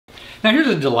Now here's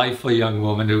a delightful young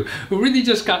woman who really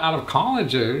just got out of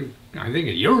college, I think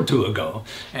a year or two ago,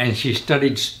 and she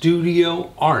studied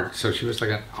studio art. So she was like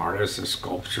an artist, a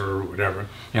sculptor, or whatever,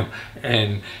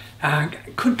 and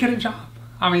couldn't get a job.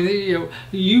 I mean,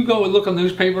 you go and look on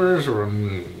newspapers or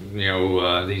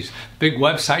these big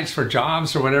websites for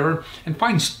jobs or whatever, and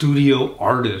find studio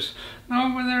artists.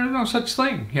 No, there's no such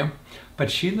thing. But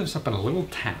she lives up in a little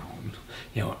town,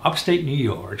 upstate New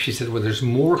York. She said, well, there's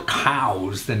more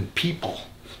cows than people.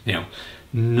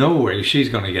 No way she's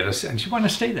going to get us, and she wanted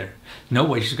to stay there. No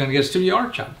way she's going to get a studio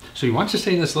art job. So she wants to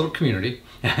stay in this little community,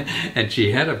 and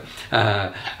she had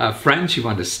a friend she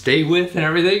wanted to stay with and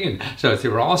everything, and so they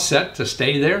were all set to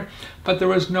stay there, but there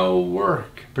was no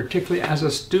work, particularly as a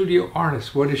studio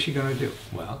artist. What is she going to do?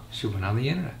 Well, she went on the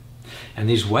internet. And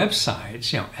these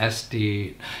websites,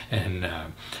 SD and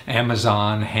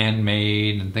Amazon,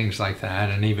 Handmade, and things like that,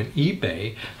 and even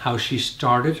eBay, how she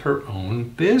started her own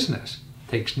business.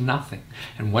 Takes nothing.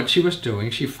 And what she was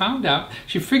doing, she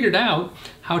figured out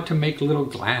how to make little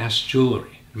glass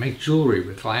jewelry, make jewelry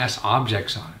with glass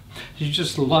objects on it. She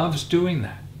just loves doing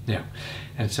that.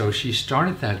 And so she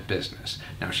started that business.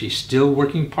 Now she's still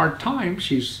working part-time.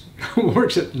 She's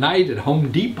works at night at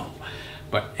Home Depot,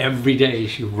 but every day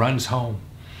she runs home,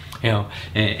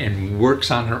 and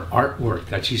works on her artwork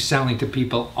that she's selling to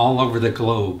people all over the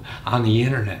globe on the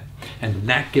internet. And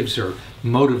that gives her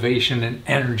motivation and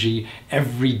energy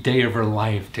every day of her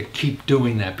life to keep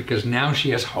doing that, because now she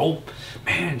has hope.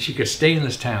 Man, she could stay in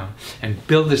this town and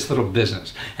build this little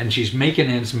business, and she's making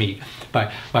ends meet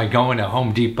by going to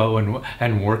Home Depot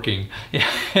and working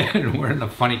and wearing the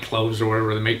funny clothes or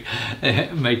whatever they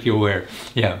make you wear.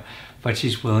 But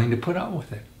she's willing to put up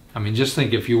with it. I mean, just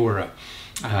think if you were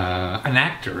an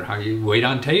actor, how you wait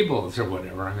on tables or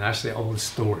whatever. I mean, that's the old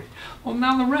story. Well,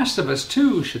 now the rest of us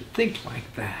too should think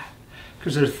like that,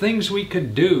 because there are things we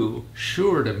could do,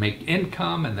 sure, to make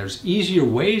income, and there's easier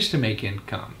ways to make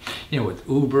income, with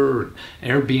Uber, or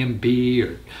Airbnb,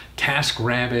 or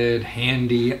TaskRabbit,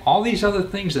 Handy, all these other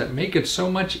things that make it so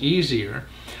much easier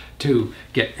to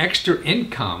get extra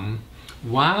income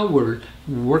while we're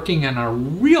working on our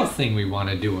real thing we want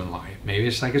to do in life. Maybe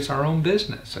it's like it's our own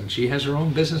business, and she has her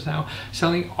own business now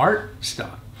selling art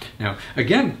stuff. Now,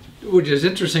 again, which is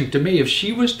interesting to me, if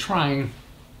she was trying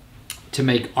to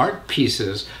make art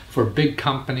pieces for big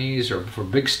companies or for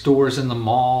big stores in the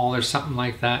mall or something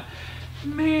like that,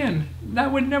 man,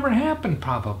 that would never happen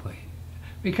probably,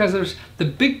 because the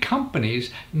big companies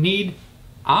need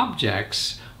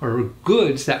objects or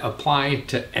goods that apply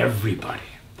to everybody,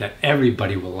 that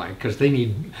everybody will like, because they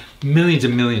need millions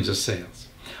and millions of sales.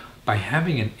 By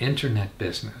having an internet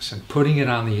business and putting it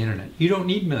on the internet, you don't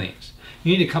need millions.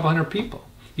 You need a couple hundred people.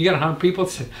 You got 100 people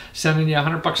sending you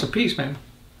 $100 a piece, man.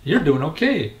 You're doing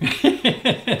okay.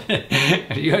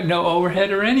 You got no overhead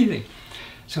or anything.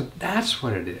 So that's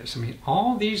what it is. I mean,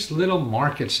 all these little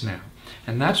markets now.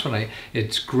 And that's what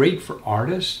it's great for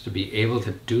artists to be able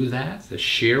to do that, to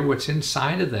share what's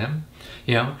inside of them,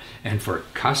 and for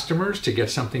customers to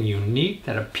get something unique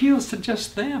that appeals to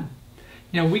just them.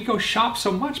 We go shop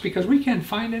so much because we can't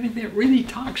find anything that really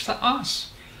talks to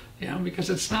us,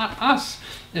 because it's not us.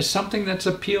 It's something that's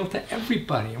appealed to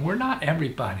everybody, and we're not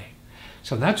everybody.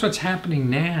 So that's what's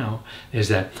happening now, is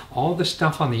that all the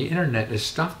stuff on the internet is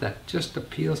stuff that just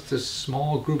appeals to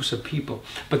small groups of people.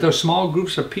 But those small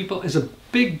groups of people is a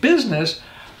big business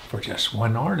for just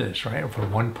one artist, right? Or for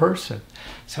one person.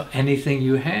 So anything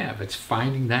you have, it's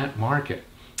finding that market.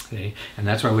 See? And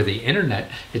that's why with the internet,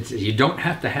 you don't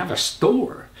have to have a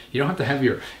store. You don't have to have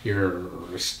your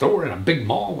store in a big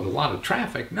mall with a lot of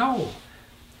traffic. No.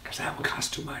 That will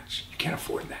cost too much. You can't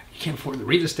afford that. You can't afford the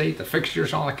real estate, the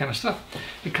fixtures, all that kind of stuff.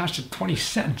 It costs you 20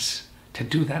 cents to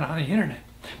do that on the internet,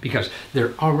 because there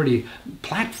are already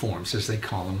platforms, as they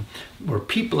call them, where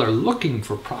people are looking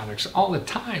for products all the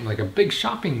time, like a big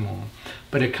shopping mall,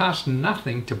 but it costs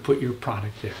nothing to put your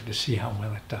product there to see how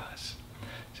well it does.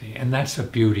 See, and that's the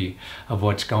beauty of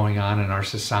what's going on in our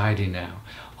society now.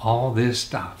 All this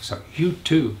stuff. So you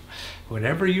too,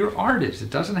 whatever your art is, it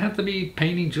doesn't have to be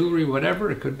painting jewelry, whatever.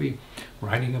 It could be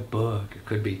writing a book. It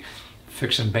could be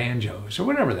fixing banjos, or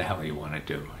whatever the hell you want to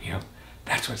do.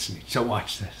 That's what's neat. So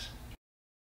watch this.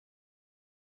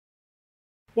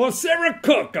 Well, Sarah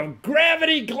Cook of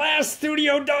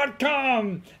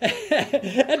GravityGlassStudio.com.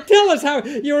 And tell us how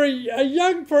you're a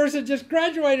young person, just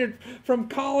graduated from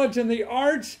college in the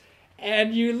arts,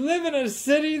 and you live in a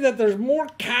city that there's more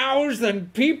cows than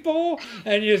people,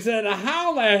 and you said,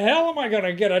 how the hell am I going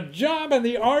to get a job in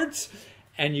the arts?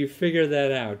 And you figured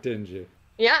that out, didn't you?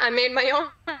 Yeah, I made my own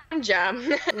job.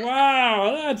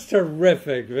 Wow, that's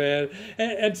terrific, man.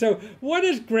 And so what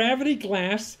is Gravity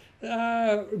Glass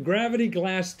Gravity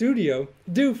Glass Studio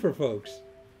do for folks?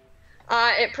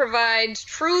 It provides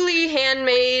truly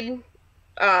handmade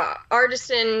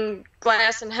artisan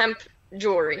glass and hemp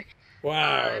jewelry.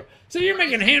 Wow. So you're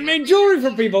making handmade jewelry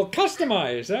for people,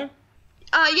 customized, huh?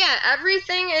 Yeah,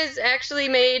 everything is actually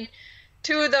made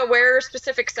to the wearer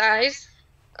specific size.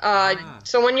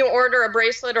 So when you order a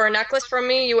bracelet or a necklace from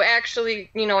me, you actually,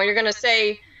 you're going to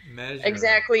say Measure.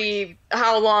 exactly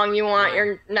how long you want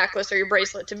your necklace or your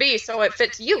bracelet to be, so it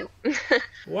fits you.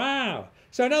 Wow.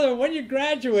 So in other words, when you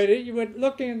graduated, you went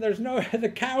looking, and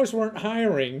the cows weren't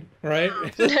hiring, right?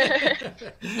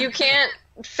 You can't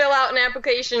fill out an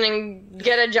application and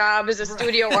get a job as a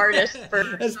studio artist.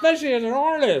 Especially as an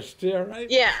artist, yeah, right?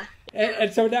 Yeah.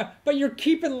 And so now, but you're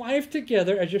keeping life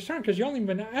together as you're starting, because you've only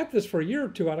been at this for a year or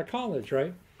two out of college,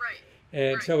 right? Right.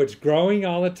 And so it's growing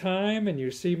all the time, and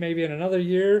you see maybe in another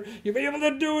year, you'll be able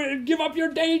to do it and give up your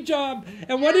day job.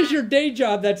 And what is your day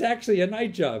job that's actually a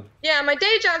night job? Yeah, my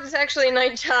day job is actually a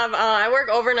night job. I work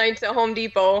overnights at Home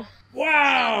Depot.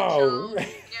 Wow!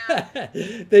 Yeah.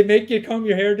 They make you comb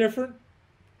your hair different?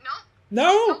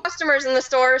 No? No customers in the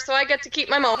store, so I get to keep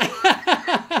my mouth.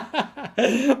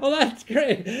 Well, that's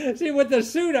great. See, with the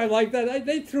suit, I like that.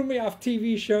 They threw me off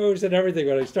TV shows and everything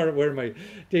when I started wearing my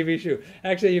TV suit.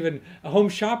 Actually, even home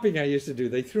shopping I used to do.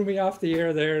 They threw me off the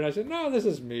air there, and I said, no, this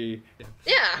is me.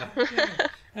 Yeah.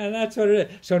 And that's what it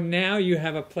is. So now you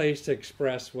have a place to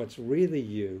express what's really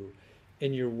you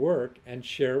in your work and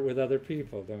share it with other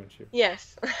people, don't you?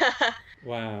 Yes.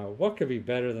 Wow. What could be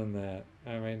better than that?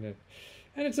 I mean,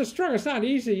 and it's a struggle. It's not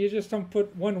easy. You just don't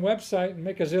put one website and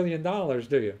make $1 zillion,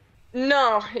 do you?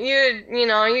 No,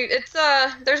 it's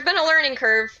there's been a learning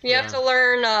curve. You have to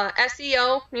learn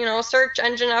SEO, search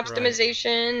engine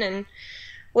optimization, and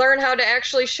learn how to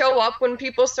actually show up when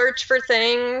people search for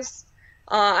things.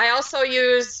 I also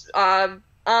use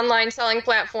online selling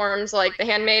platforms like the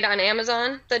Handmade on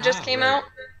Amazon that just came out.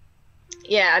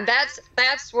 Yeah,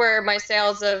 that's where my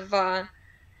sales have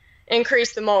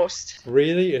increased the most.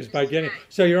 Really? Is by getting...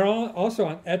 So you're also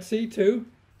on Etsy too?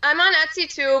 I'm on Etsy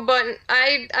too, but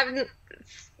I've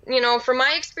from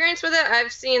my experience with it,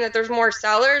 I've seen that there's more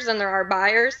sellers than there are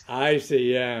buyers. I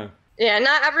see, yeah. Yeah,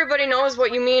 not everybody knows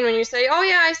what you mean when you say, oh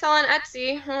yeah, I sell on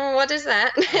Etsy. Well, what is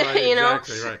that? Right,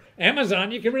 exactly, right.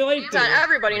 Amazon, you can relate to.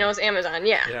 Everybody knows Amazon,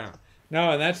 yeah. Yeah.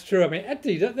 No, and that's true. I mean,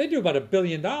 Etsy, they do about $1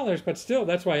 billion, but still,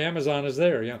 that's why Amazon is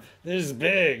there. This is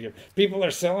big. People are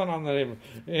selling on the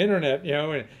internet,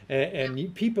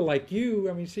 and people like you,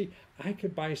 I mean, see, I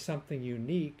could buy something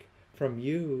unique from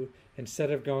you instead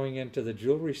of going into the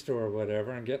jewelry store or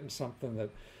whatever and getting something that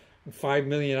 5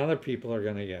 million other people are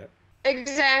going to get.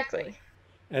 Exactly.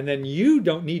 And then you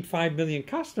don't need 5 million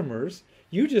customers.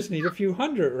 You just need a few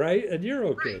hundred, right? And you're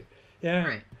okay. Right. Yeah.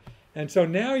 Right. And so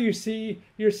now you see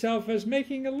yourself as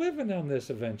making a living on this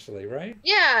eventually, right?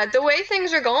 Yeah, the way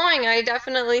things are going, I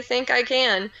definitely think I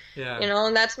can. Yeah.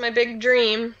 And that's my big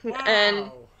dream. Wow.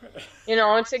 And,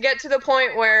 to get to the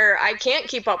point where I can't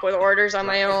keep up with orders on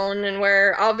my own and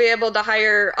where I'll be able to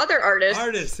hire other artists.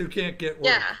 Artists who can't get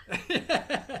work.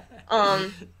 Yeah.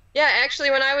 Yeah,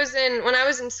 actually, when I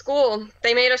was in school,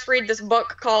 they made us read this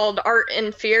book called Art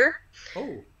and Fear.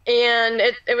 Oh. And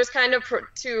it was kind of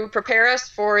to prepare us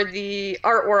for the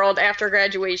art world after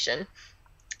graduation.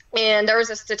 And there was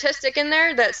a statistic in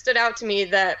there that stood out to me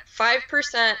that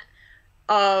 5%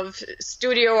 of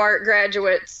studio art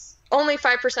graduates, only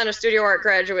 5% of studio art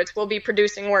graduates will be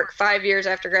producing work 5 years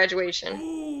after graduation.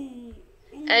 Ooh.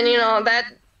 And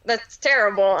that's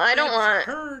terrible. I don't want...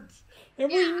 Hurts. And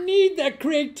we need that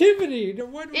creativity.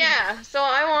 Yeah, so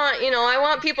I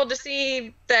want people to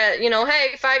see that,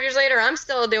 hey, 5 years later, I'm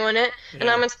still doing it, and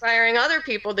I'm inspiring other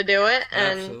people to do it.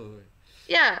 And absolutely.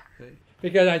 Yeah.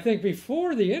 Because I think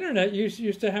before the internet, you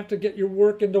used to have to get your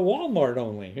work into Walmart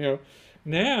only,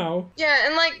 Now. Yeah,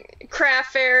 and like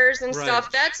craft fairs and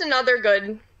stuff, that's another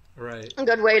good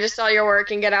way to sell your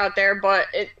work and get out there, but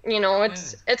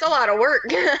it's a lot of work.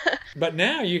 But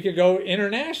now you could go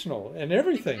international and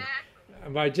everything. Exactly.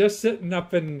 By just sitting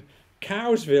up in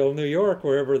Cowsville, New York,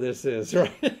 wherever this is,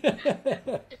 right?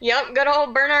 Yep, good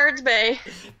old Bernard's Bay.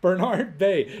 Bernard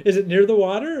Bay. Is it near the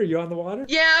water? Are you on the water?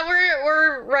 Yeah,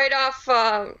 we're right off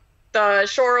the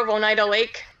shore of Oneida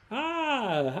Lake.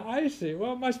 Ah, I see.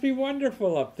 Well, it must be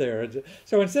wonderful up there.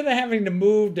 So instead of having to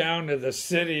move down to the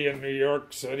city in New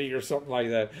York City or something like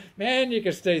that, man, you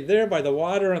can stay there by the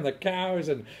water and the cows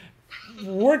and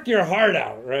work your heart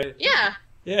out, right? Yeah.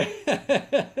 Yeah,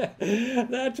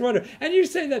 that's wonderful. And you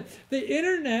say that the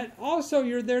internet, also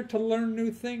you're there to learn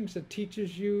new things. It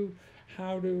teaches you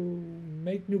how to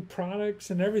make new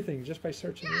products and everything just by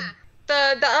searching. Yeah.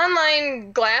 the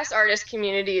online glass artist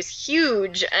community is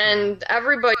huge, and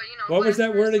everybody. What was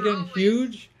that word again?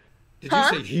 Huge? Did you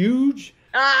say huge?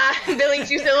 Billy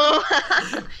too little.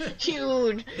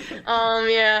 Huge.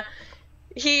 Yeah.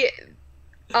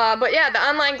 But yeah, the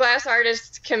online glass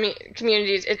artist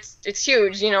communities, it's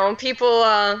huge. People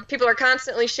are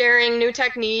constantly sharing new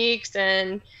techniques,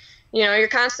 and you're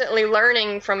constantly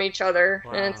learning from each other.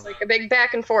 Wow. And it's like a big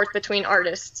back and forth between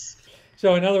artists.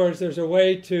 So in other words, there's a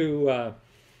way to,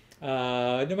 no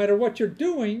matter what you're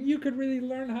doing, you could really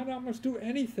learn how to almost do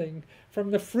anything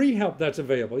from the free help that's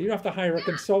available. You don't have to hire a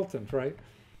consultant, right?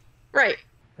 Right.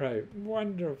 Right.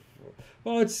 Wonderful.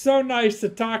 Well, it's so nice to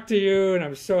talk to you, and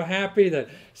I'm so happy that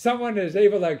someone is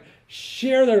able to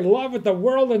share their love with the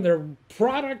world and their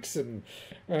products and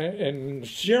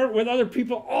share it with other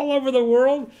people all over the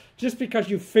world just because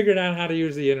you figured out how to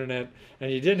use the internet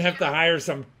and you didn't have to hire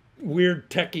some weird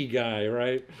techie guy,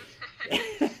 right?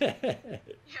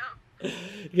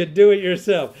 You can do it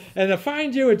yourself. And to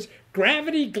find you, it's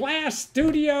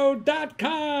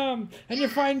gravityglassstudio.com, and you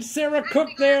find Sarah Cook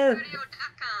there.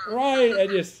 Right,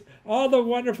 and just all the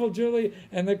wonderful Julie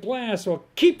and the glass. Well,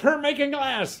 keep her making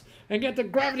glass and get to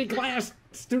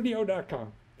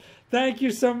gravityglassstudio.com. Thank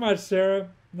you so much, Sarah.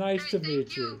 Nice to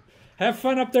meet you. Have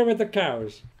fun up there with the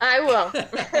cows. I will.